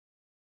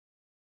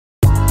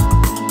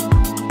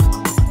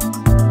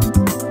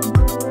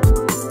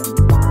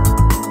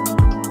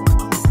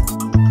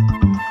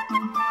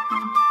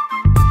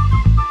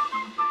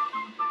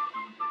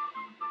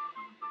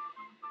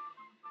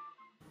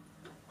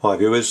Hi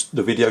viewers,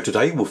 the video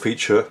today will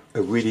feature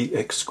a really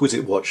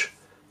exquisite watch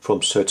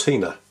from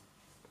Certina.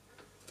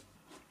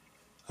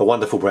 A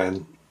wonderful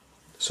brand.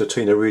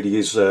 Certina really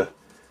is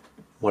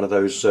one of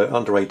those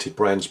underrated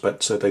brands,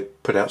 but they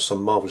put out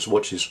some marvellous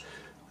watches,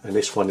 and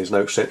this one is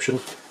no exception.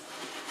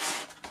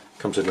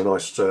 Comes in a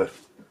nice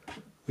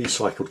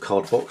recycled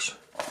card box,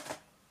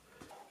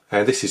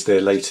 and this is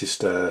their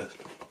latest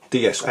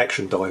DS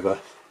Action Diver,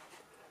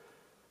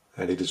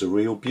 and it is a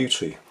real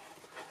beauty.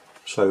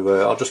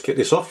 So I'll just get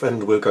this off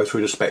and we'll go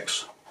through the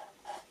specs.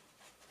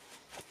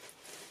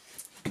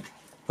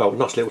 Well,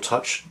 nice little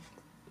touch.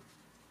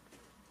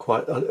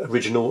 Quite an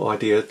original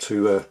idea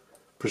to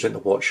present the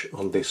watch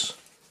on this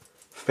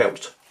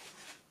felt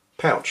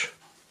pouch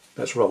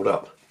that's rolled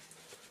up.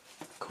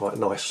 Quite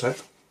nice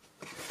that.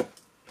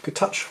 Good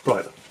touch.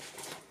 Right.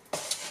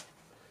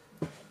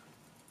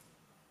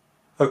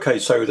 Okay,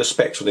 so the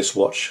specs on this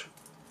watch.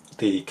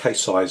 The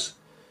case size,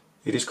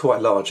 it is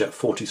quite large at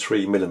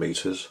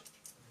 43mm.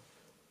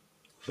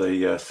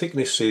 The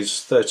thickness is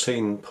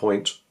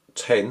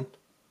 13.10.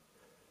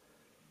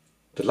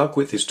 The lug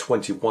width is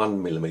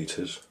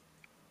 21mm,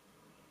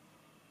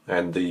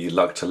 and the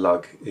lug to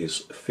lug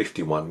is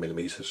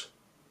 51mm.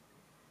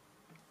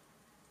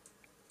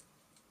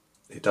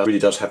 It really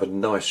does have a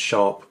nice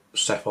sharp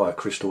sapphire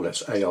crystal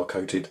that's AR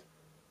coated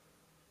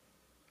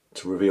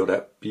to reveal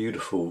that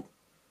beautiful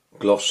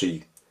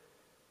glossy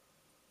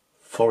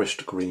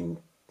forest green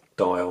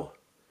dial,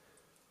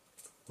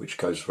 which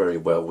goes very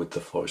well with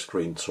the forest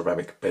green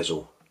ceramic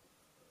bezel.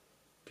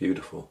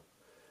 Beautiful.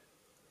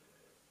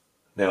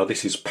 Now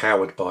this is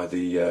powered by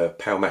the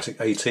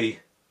Powermatic 80,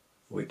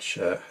 which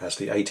has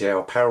the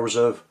 80-hour power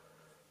reserve,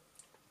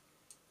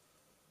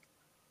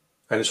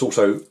 and it's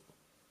also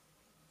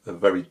a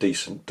very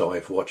decent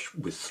dive watch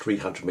with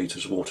 300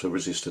 meters water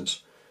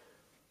resistance,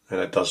 and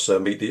it does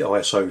meet the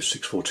ISO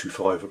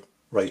 6425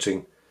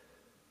 rating.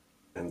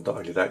 And not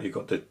only that, you've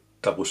got the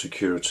double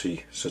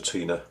security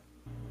Certina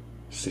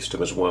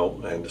system as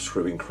well, and a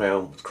screw-in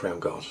crown with crown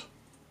guards.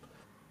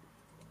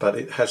 But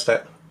it has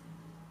that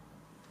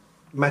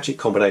magic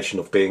combination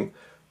of being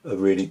a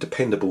really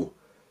dependable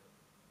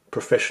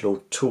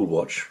professional tool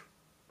watch,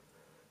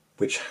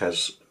 which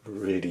does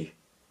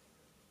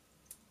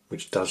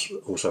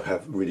also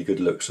have really good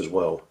looks as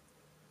well.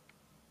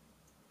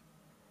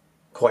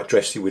 Quite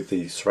dressy with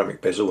the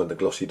ceramic bezel and the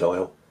glossy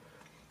dial.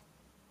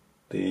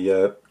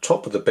 The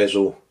top of the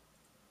bezel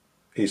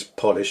is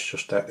polished,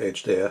 just that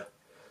edge there.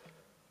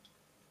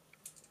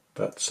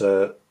 But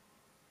the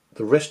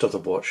rest of the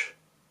watch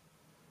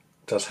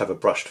does have a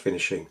brushed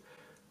finishing,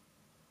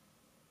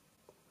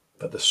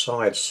 but the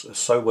sides are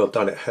so well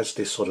done. It has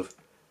this sort of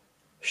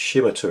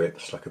shimmer to it.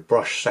 It's like a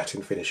brushed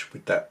satin finish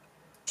with that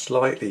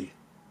slightly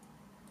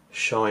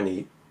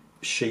shiny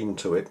sheen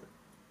to it.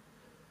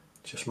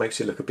 Just makes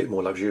it look a bit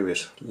more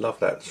luxurious. Love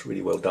that. It's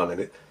really well done,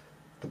 and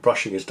the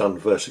brushing is done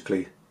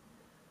vertically,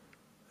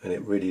 and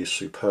it really is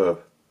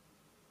superb.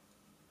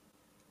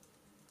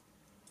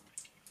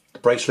 The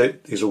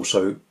bracelet is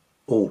also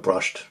all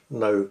brushed,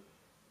 no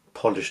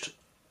polished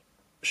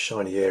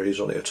shiny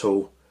areas on it at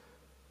all.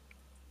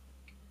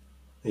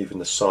 Even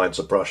the sides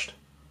are brushed,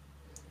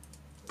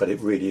 but it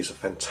really is a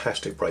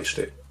fantastic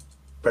bracelet.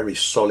 Very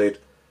solid,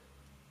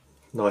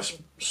 nice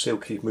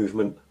silky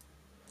movement,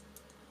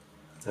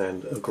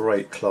 and a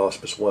great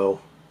clasp as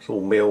well. It's all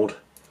milled.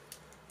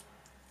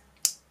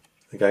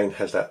 Again,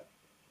 has that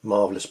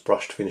marvellous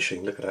brushed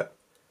finishing. Look at that.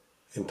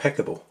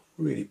 Impeccable,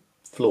 really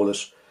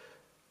flawless.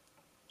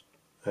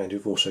 And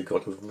you've also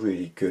got a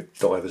really good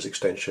diver's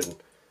extension,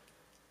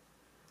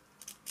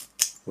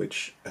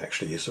 which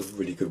actually is a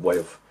really good way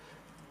of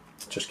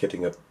just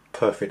getting a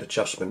perfect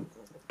adjustment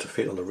to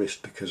fit on the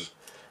wrist, because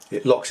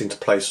it locks into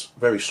place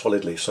very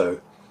solidly. So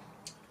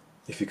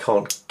if you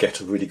can't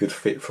get a really good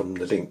fit from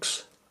the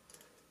links,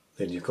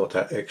 then you've got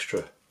that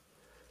extra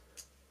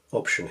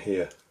option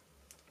here,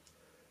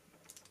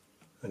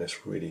 and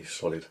it's really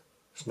solid.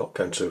 It's not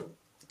going to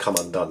come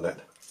undone, that.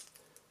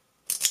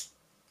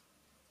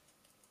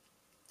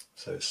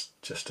 So it's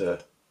just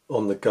a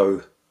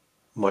on-the-go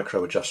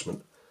micro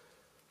adjustment.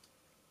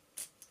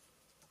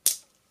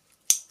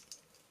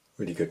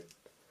 Really good.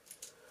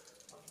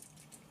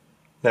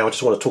 Now I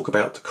just want to talk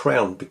about the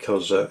crown,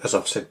 because as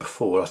I've said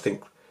before, I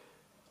think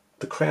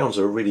the crowns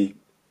are a really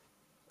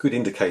good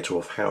indicator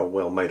of how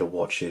well made a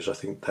watch is. I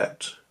think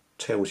that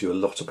tells you a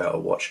lot about a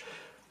watch,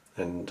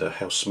 and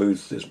how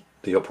smooth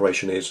the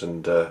operation is,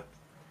 and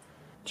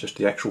just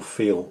the actual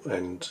feel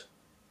and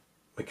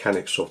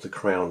mechanics of the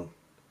crown.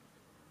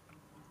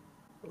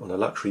 On a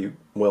luxury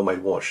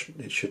well-made watch,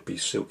 it should be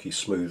silky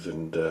smooth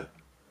and a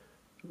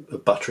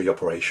buttery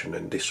operation,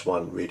 and this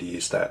one really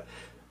is that.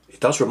 It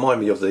does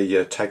remind me of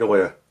the Tag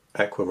Heuer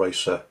Aqua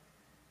Racer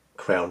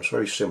crown. It's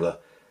very similar,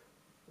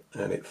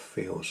 and it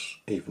feels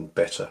even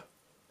better.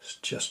 It's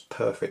just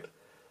perfect.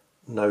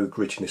 No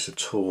grittiness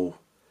at all.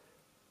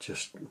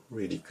 Just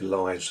really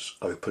glides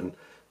open,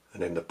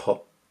 and then the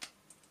pop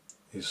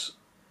is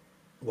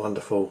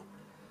wonderful,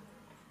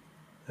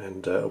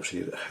 and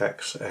obviously it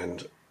hacks,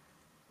 and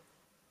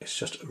it's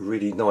just a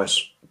really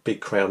nice big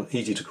crown,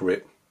 easy to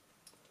grip,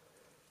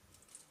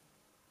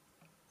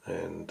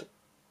 and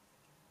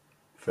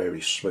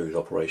very smooth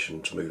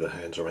operation to move the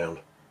hands around.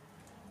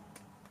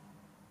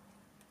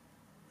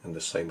 And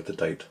the same with the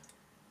date.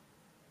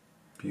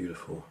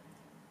 Beautiful.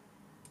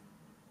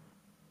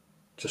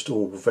 Just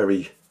all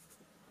very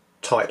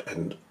tight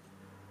and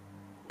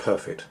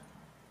perfect.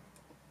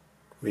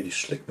 Really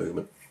slick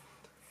movement.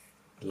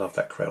 Love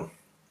that crown.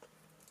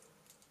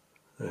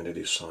 And it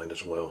is signed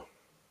as well.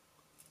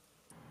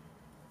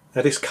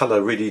 Now this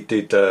colour really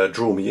did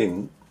draw me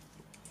in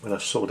when I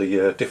saw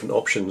the different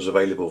options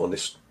available on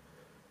this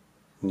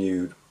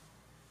new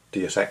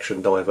DS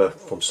Action Diver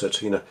from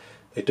Certina.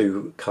 They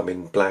do come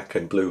in black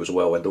and blue as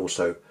well, and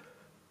also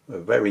a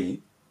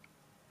very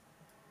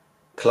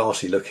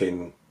classy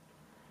looking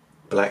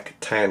black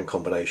tan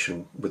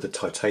combination with the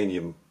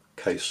titanium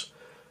case,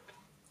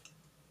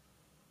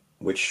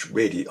 which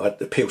really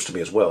appeals to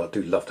me as well. I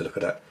do love to look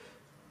at that.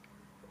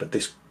 But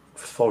this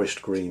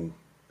forest green,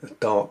 a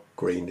dark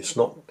green, it's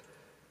not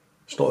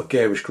a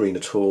garish green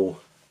at all.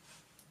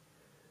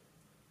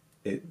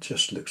 It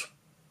just looks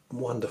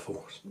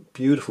wonderful.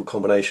 Beautiful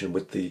combination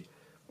with the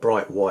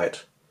bright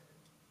white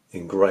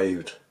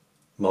engraved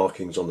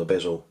markings on the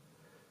bezel,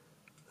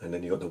 and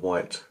then you've got the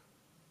white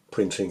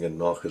printing and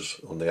markers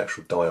on the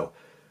actual dial.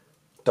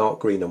 Dark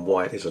green and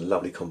white is a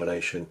lovely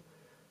combination.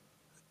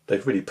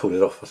 They've really pulled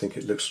it off. I think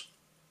it looks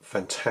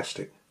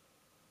fantastic.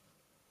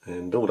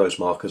 And all those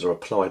markers are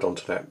applied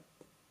onto that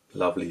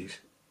lovely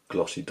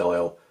glossy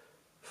dial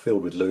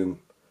filled with lume.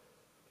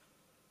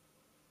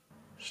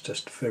 It's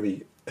just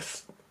very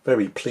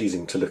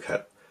pleasing to look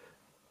at.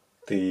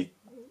 The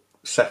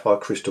sapphire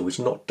crystal is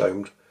not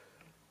domed,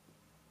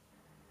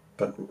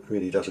 but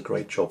really does a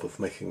great job of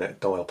making that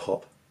dial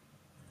pop.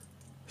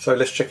 So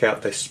let's check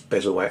out this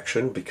bezel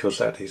action, because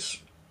that is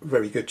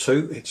very good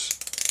too.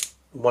 It's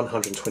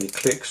 120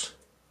 clicks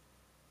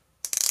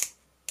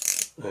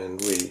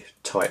and really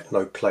tight,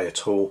 no play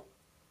at all.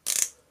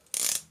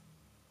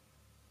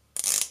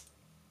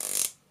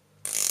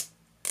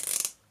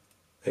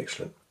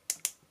 Excellent.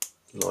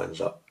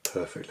 Lines up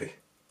perfectly.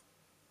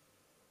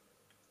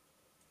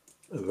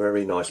 A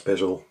very nice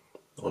bezel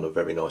on a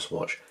very nice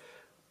watch.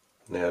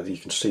 Now you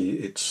can see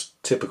it's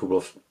typical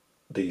of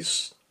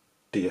these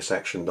DS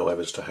Action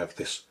divers to have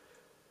this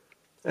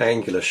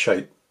angular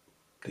shape,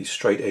 these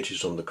straight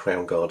edges on the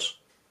crown guards.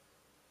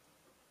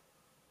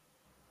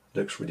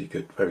 Looks really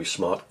good, very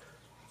smart.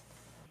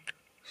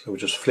 So we'll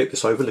just flip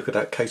this over, look at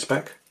that case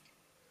back.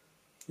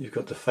 You've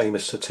got the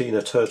famous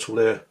Certina turtle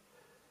there,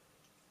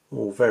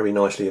 all very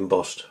nicely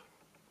embossed.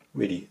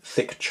 Really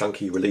thick,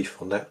 chunky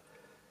relief on that.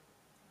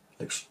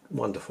 Looks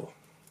wonderful.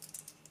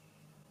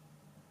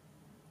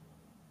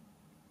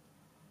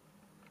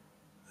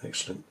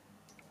 Excellent.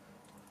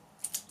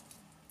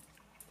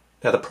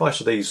 Now the price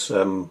of these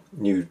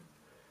new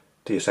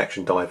DS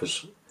Action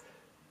divers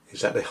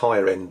is at the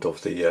higher end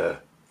of the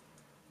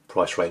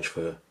price range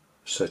for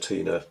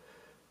Certina.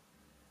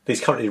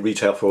 These currently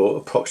retail for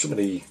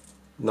approximately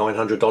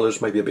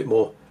 $900, maybe a bit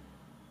more,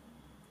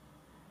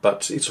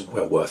 but it's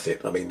well worth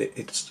it. I mean,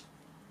 it's,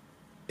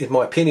 in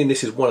my opinion,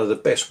 this is one of the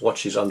best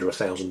watches under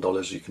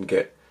 $1,000 you can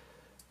get.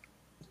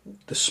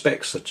 The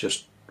specs are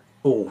just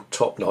all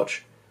top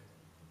notch.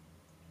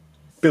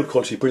 Build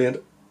quality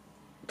brilliant.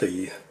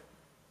 The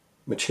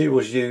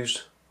materials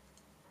used,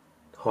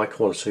 high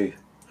quality,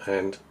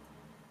 and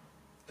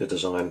the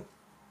design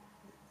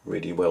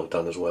really well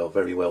done as well,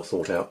 very well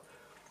thought out.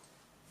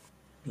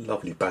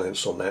 Lovely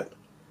balance on that.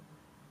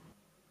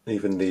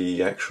 Even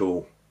the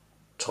actual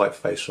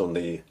typeface on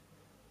the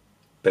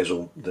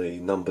bezel, the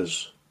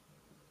numbers,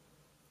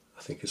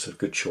 I think it's a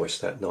good choice.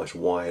 That nice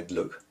wide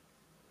look,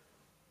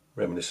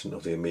 reminiscent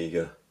of the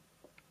Omega.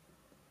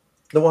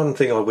 The one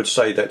thing I would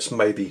say that's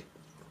maybe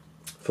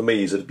for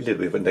me is a little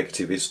bit of a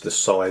negative is the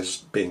size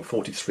being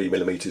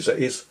 43mm. It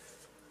is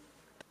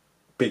a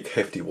big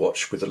hefty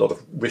watch with a lot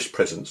of wrist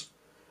presence,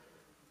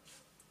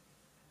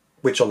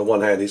 which on the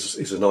one hand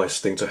is a nice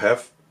thing to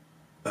have,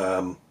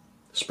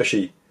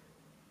 especially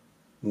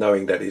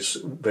knowing that it's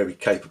very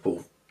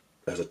capable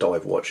as a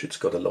dive watch. It's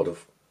got a lot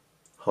of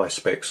high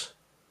specs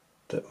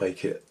that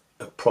make it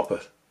a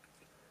proper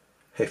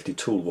hefty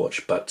tool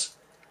watch, but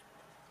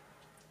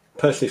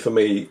personally for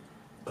me,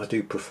 I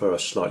do prefer a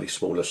slightly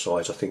smaller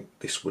size. I think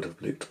this would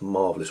have looked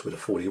marvellous with a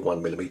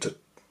 41mm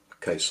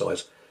case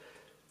size.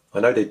 I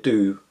know they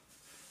do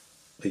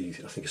the,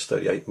 I think it's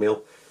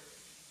 38mm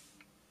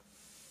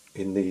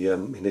in the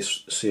in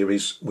this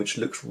series, which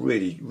looks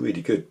really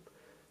good.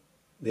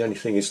 The only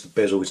thing is the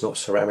bezel is not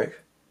ceramic,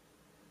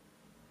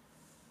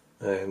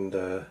 and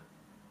the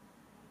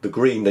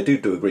green, they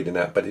do a green in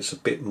that, but it's a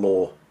bit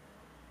more,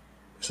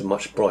 it's a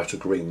much brighter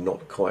green,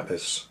 not quite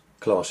as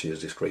classy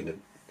as this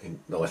green,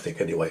 I think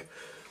anyway.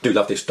 I do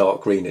love this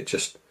dark green, it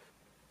just,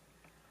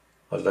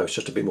 I don't know, it's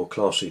just a bit more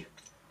classy.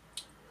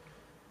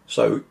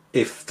 So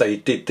if they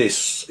did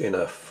this in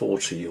a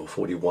 40 or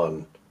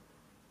 41,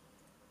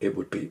 it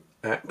would be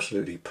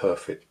absolutely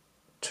perfect,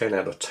 10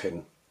 out of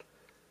 10.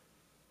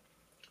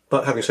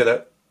 But having said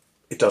that,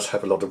 it does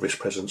have a lot of wrist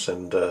presence,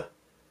 and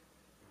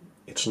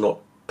it's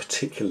not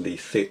particularly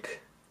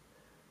thick.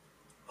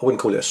 I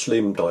wouldn't call it a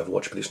slim dive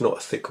watch, but it's not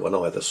a thick one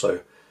either,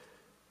 so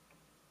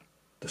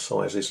the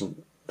size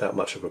isn't that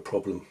much of a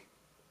problem.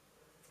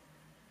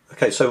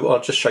 Okay, so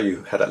I'll just show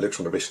you how that looks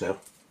on the wrist now.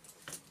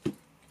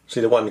 See,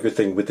 the one good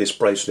thing with this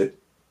bracelet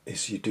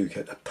is you do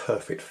get a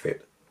perfect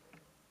fit.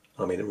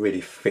 I mean, it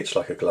really fits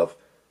like a glove.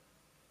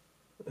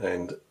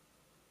 And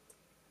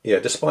yeah,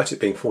 despite it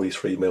being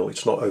 43mm,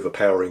 it's not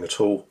overpowering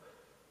at all.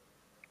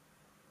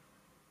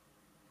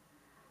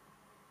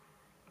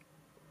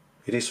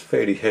 It is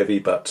fairly heavy,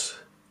 but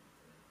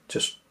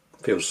just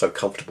feels so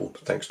comfortable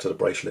thanks to the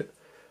bracelet.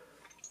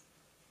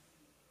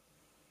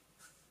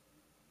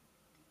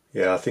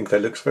 Yeah, I think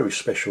that looks very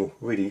special.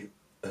 Really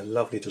a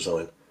lovely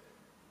design.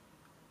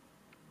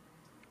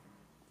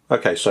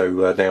 Okay,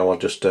 so now I'll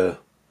just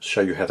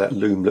show you how that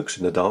lume looks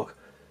in the dark.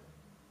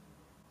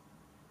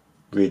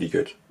 Really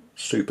good.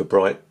 Super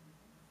bright.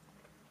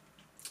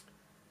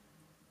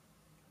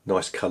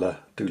 Nice colour.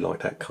 Do like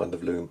that kind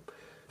of lume.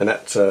 And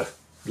that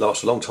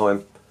lasts a long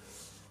time.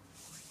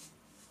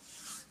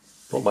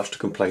 Not much to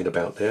complain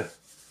about there.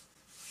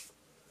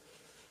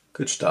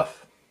 Good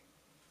stuff.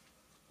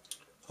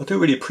 I do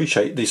really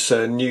appreciate this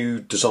new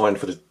design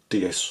for the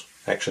DS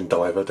Action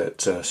Diver that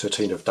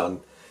Certina have done.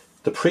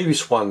 The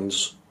previous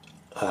ones,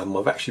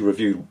 I've actually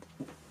reviewed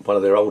one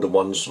of their older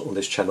ones on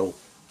this channel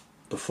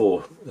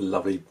before, a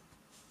lovely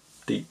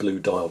deep blue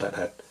dial that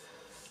had.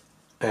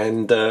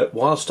 And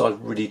whilst I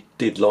really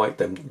did like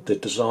them, the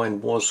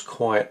design was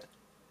quite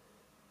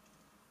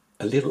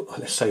a little,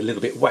 let's say a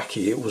little bit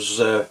wacky. It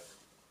was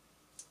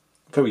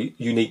very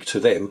unique to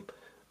them,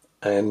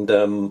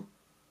 and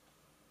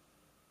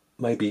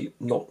maybe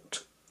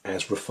not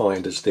as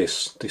refined as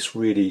this. This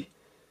really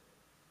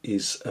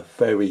is a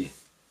very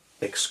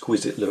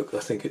exquisite look. I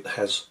think it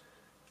has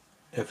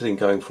everything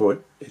going for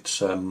it.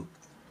 It's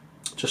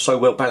just so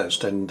well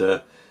balanced and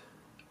a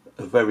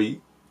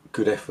very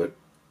good effort.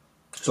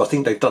 So I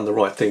think they've done the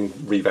right thing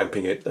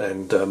revamping it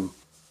and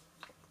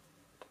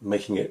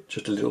making it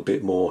just a little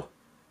bit more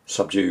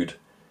subdued,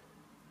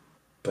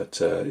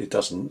 but it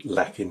doesn't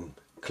lack in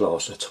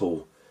class at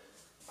all,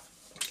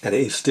 and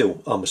it is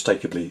still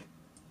unmistakably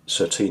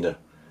Certina.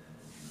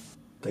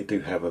 They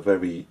do have a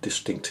very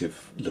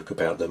distinctive look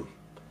about them.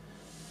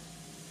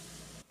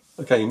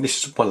 Again,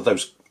 this is one of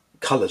those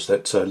colours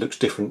that looks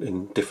different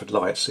in different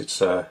lights.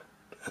 It's at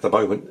the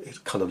moment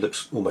it kind of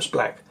looks almost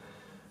black,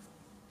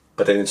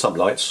 but then in some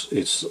lights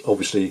it's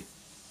obviously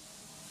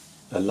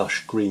a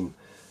lush green.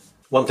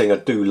 One thing I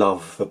do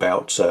love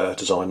about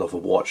design of a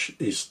watch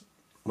is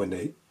when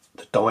the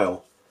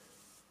dial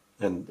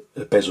and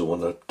the bezel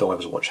on a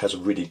diver's watch has a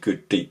really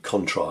good deep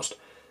contrast,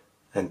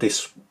 and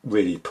this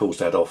really pulls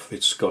that off.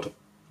 It's got a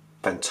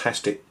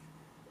fantastic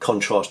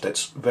contrast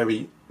that's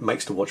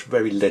makes the watch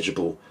very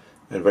legible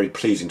and very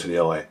pleasing to the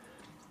eye.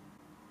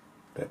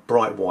 That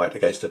bright white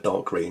against the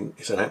dark green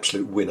is an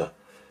absolute winner,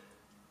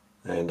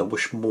 and I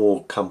wish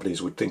more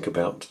companies would think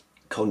about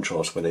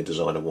contrast when they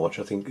design a watch.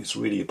 I think it's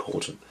really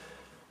important,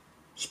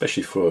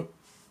 especially for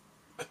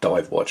a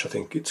dive watch. I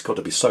think it's got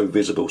to be so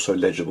visible, so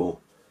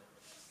legible,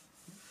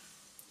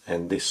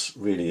 and this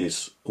really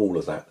is all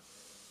of that.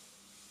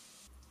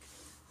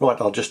 Right,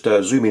 I'll just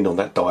zoom in on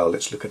that dial.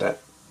 Let's look at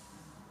that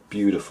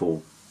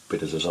beautiful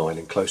bit of design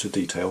in closer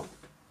detail.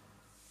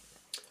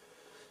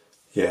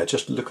 Yeah,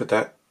 just look at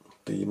that.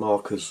 The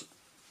markers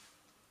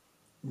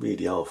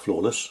really are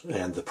flawless,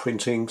 and the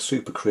printing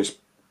super crisp,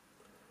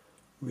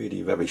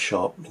 really very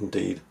sharp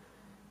indeed.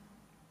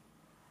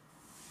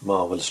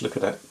 Marvellous. Look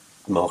at that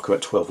marker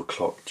at 12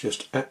 o'clock,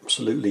 just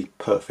absolutely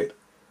perfect.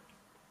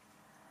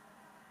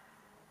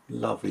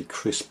 Lovely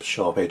crisp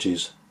sharp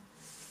edges,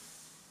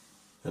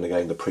 and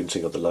again the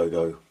printing of the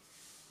logo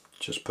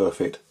just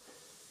perfect.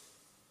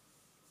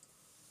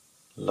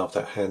 Love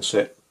that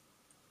handset,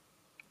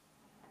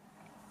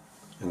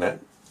 and that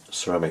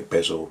ceramic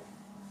bezel,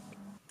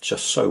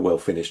 just so well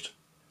finished.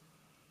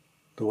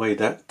 The way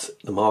that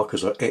the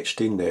markers are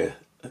etched in there,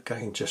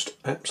 again just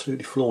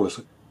absolutely flawless.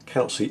 I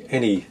can't see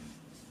any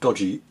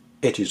dodgy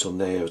edges on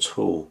there at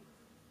all.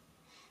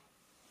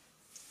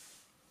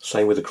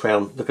 Same with the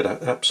crown. Look at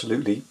that,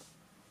 absolutely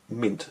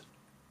mint,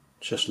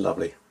 just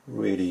lovely.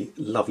 Really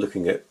love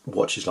looking at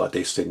watches like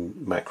this in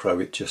macro.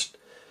 It just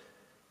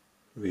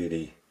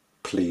really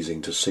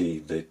pleasing to see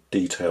the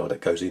detail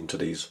that goes into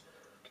these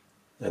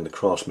and the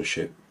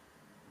craftsmanship.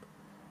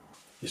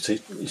 You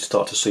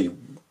start to see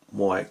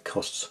why it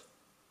costs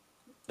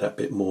that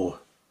bit more.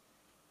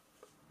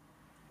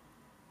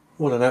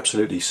 What an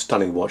absolutely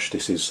stunning watch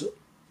this is.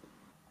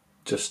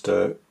 Just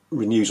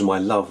renews my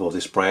love of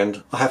this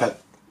brand. I have had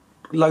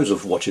loads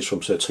of watches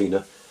from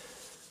Certina,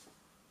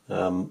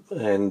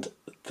 and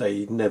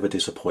they never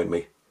disappoint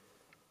me.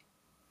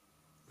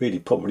 Really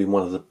probably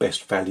one of the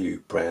best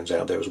value brands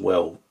out there as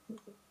well,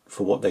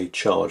 for what they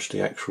charge,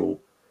 the actual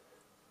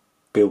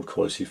build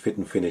quality, fit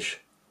and finish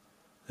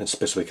and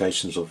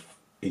specifications of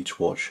each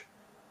watch.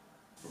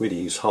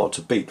 Really is hard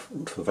to beat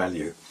for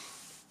value.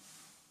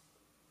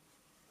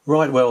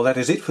 Right, well that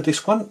is it for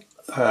this one.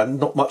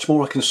 Not much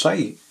more I can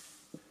say.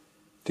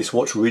 This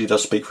watch really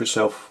does speak for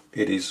itself.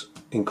 It is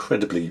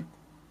incredibly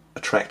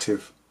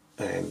attractive,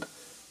 and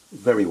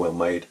very well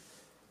made,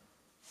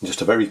 and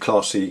just a very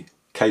classy,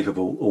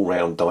 capable,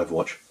 all-round dive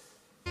watch.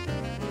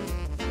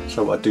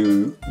 So I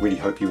do really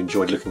hope you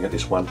enjoyed looking at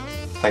this one.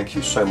 Thank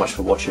you so much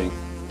for watching.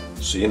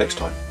 See you next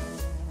time.